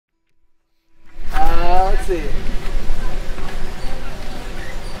Let's see.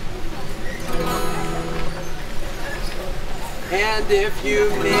 And if you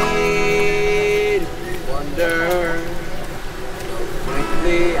made me wonder,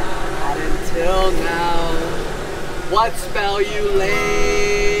 frankly, I hadn't till now, what spell you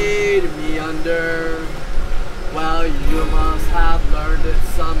laid me under. Well, you must have learned it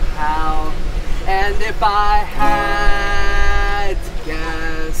somehow. And if I had to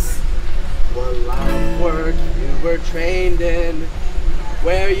guess what line of work you were trained in,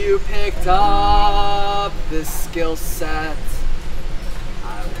 where you picked up this skill set,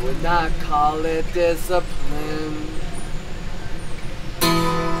 I would not call it discipline.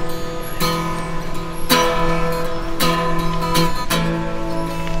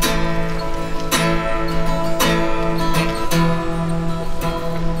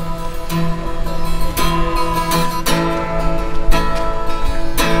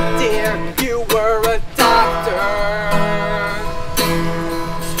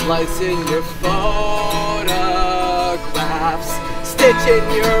 Splicing your photographs, stitching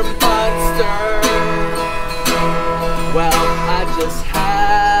your monster. Well, I just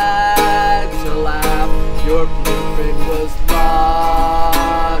had to laugh. Your blueprint was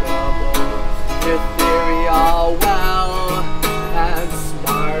laudable, your theory all well and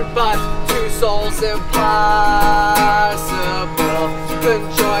smart, but two souls impossible,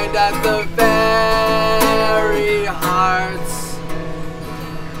 conjoined at the very hearts.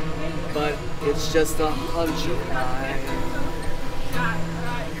 But it's just a hunch of mine,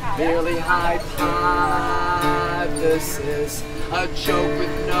 merely hypothesis, a joke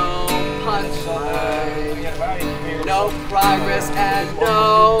with no punchline, no progress and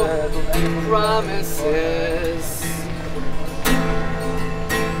no promises.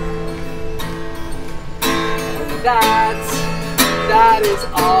 And that is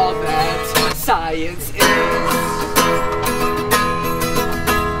all that science is.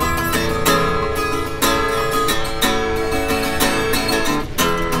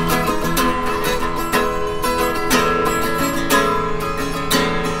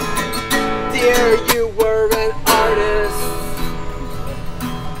 You were an artist,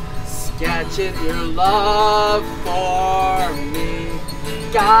 sketching your love for me.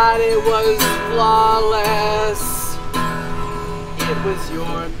 God, it was flawless. It was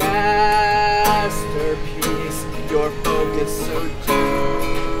your masterpiece, your focus so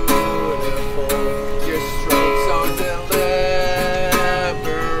beautiful, your stroke so deliberate,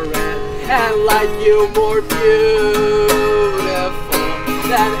 and like you more beautiful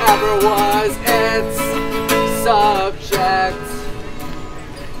than ever was its subject.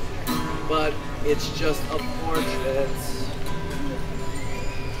 But it's just a portrait,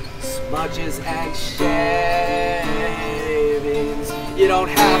 smudges and shavings. You don't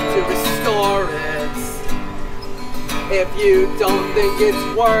have to restore it if you don't think it's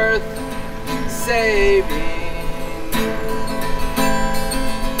worth saving.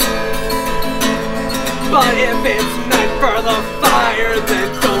 But if it's meant for the fire,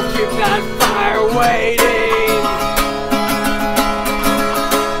 then don't keep that fire waiting.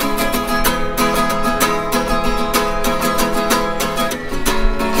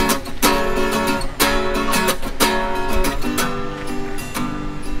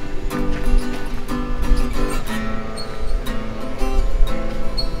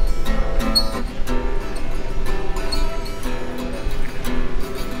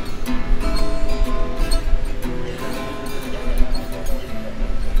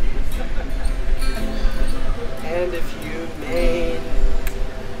 And if you made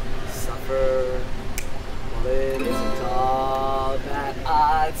suffer, well, it isn't all that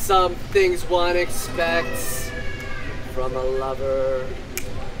odd. Some things one expects from a lover,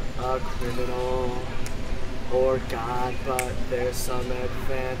 a criminal, or God, but there's some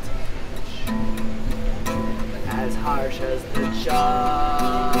advantage. As harsh as the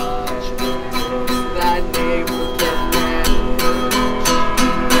judgment is, that name will get managed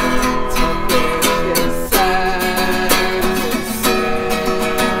to finish his sentences.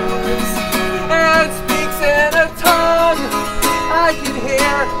 And speaks in a tongue I can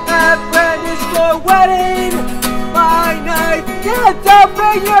hear at brandish for wedding. My knife can't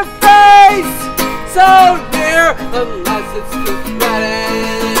open your face so near, unless it's to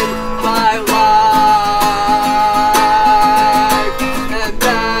threaten my life. And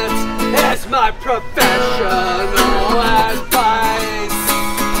that is my profession.